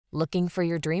Looking for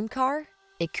your dream car?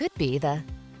 It could be the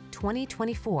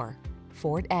 2024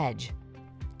 Ford Edge.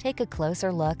 Take a closer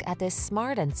look at this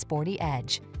smart and sporty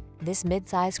Edge. This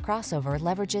midsize crossover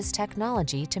leverages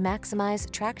technology to maximize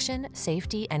traction,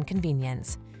 safety, and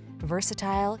convenience.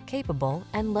 Versatile, capable,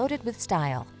 and loaded with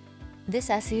style, this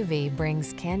SUV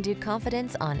brings can-do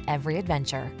confidence on every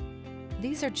adventure.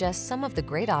 These are just some of the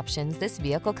great options this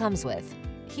vehicle comes with: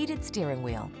 heated steering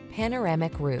wheel,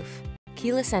 panoramic roof,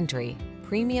 keyless entry,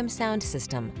 premium sound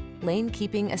system, lane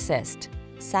keeping assist,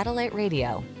 satellite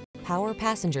radio, power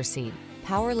passenger seat,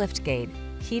 power liftgate,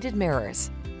 heated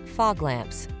mirrors, fog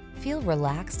lamps. Feel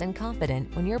relaxed and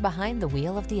confident when you're behind the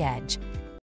wheel of the Edge.